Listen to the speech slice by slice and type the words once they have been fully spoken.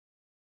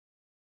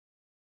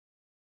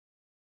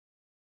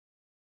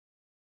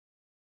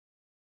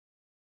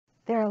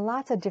There are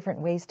lots of different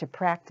ways to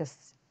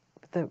practice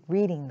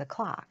reading the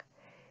clock.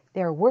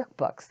 There are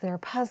workbooks, there are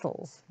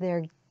puzzles, there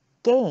are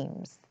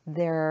games,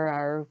 there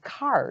are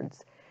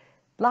cards,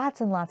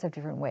 lots and lots of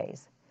different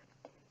ways.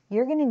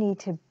 You're going to need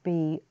to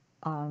be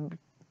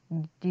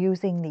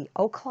using the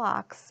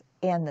o'clocks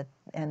and the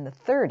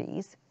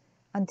 30s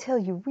until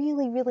you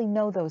really, really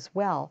know those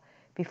well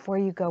before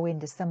you go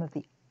into some of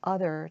the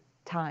other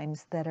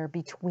times that are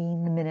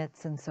between the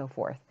minutes and so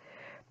forth.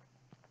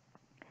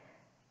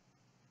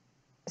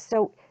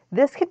 So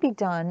this could be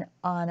done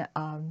on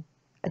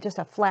just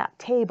a flat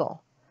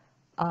table.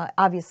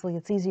 Obviously,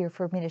 it's easier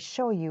for me to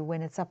show you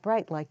when it's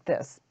upright like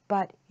this.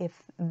 But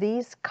if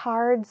these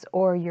cards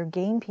or your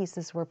game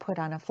pieces were put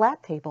on a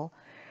flat table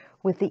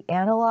with the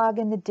analog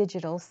and the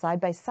digital side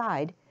by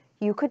side,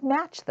 you could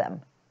match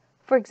them.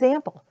 For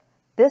example,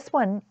 this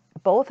one,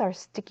 both are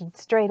sticking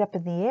straight up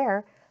in the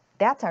air.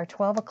 That's our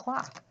 12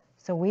 o'clock.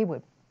 So we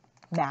would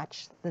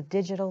match the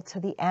digital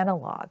to the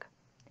analog.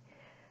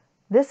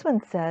 This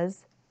one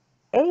says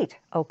 8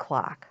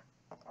 o'clock.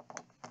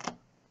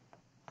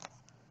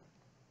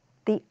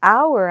 The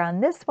hour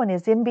on this one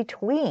is in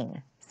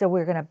between. So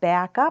we're going to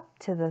back up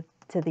to the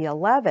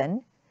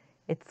 11.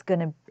 It's going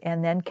to,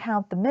 and then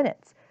count the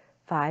minutes.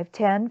 5,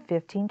 10,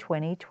 15,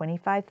 20,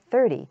 25,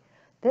 30.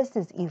 This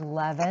is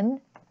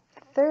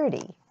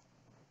 11:30.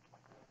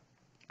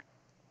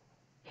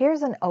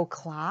 Here's an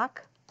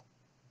o'clock,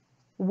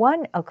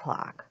 1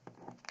 o'clock.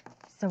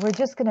 So we're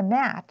just going to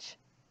match,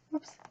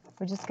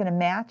 we're just going to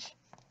match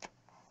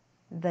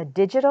the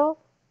digital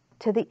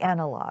to the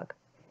analog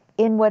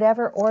in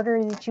whatever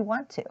order that you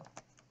want to.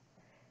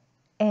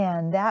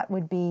 And that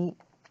would be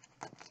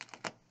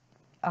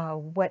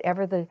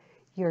whatever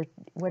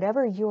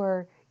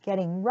you're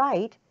getting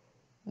right,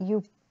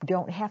 you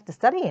don't have to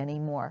study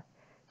anymore.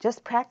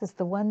 Just practice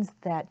the ones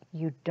that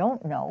you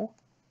don't know,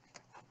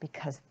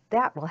 because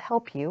that will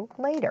help you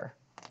later.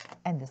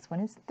 And this one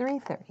is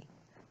 3:30.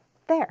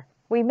 There,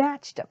 we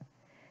matched them.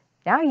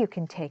 Now you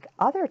can take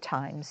other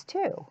times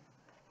too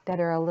that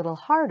are a little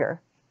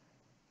harder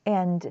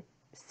and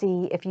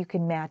see if you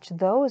can match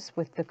those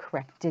with the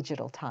correct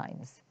digital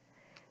times.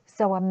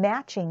 So a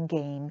matching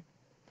game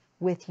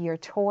with your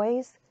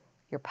toys,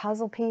 your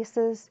puzzle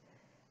pieces,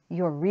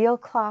 your real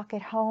clock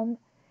at home.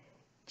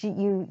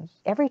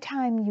 Every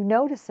time you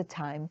notice a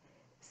time,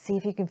 see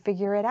if you can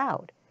figure it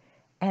out.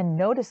 And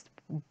notice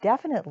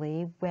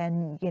definitely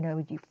when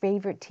your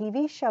favorite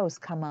TV shows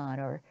come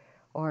on,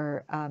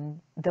 or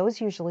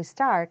those usually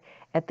start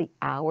at the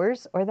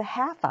hours or the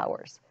half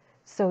hours.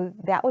 So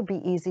that would be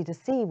easy to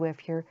see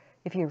if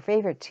your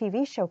favorite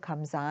TV show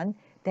comes on,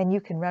 then you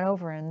can run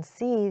over and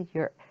see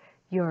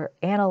your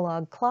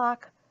analog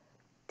clock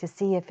to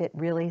see if it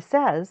really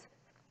says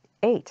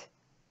 8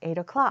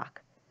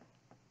 o'clock.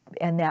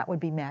 And that would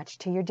be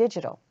matched to your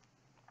digital.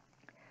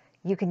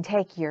 You can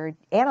take your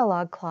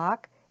analog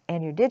clock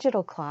and your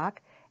digital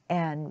clock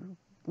and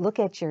look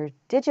at your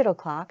digital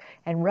clock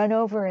and run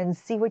over and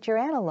see what your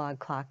analog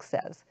clock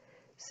says.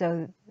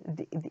 So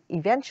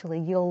eventually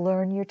you'll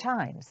learn your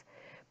times.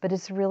 But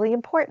it's really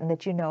important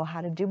that you know how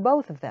to do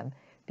both of them,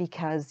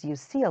 because you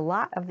see a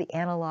lot of the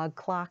analog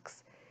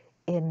clocks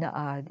in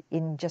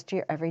just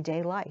your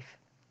everyday life.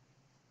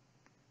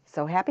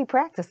 So happy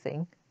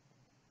practicing.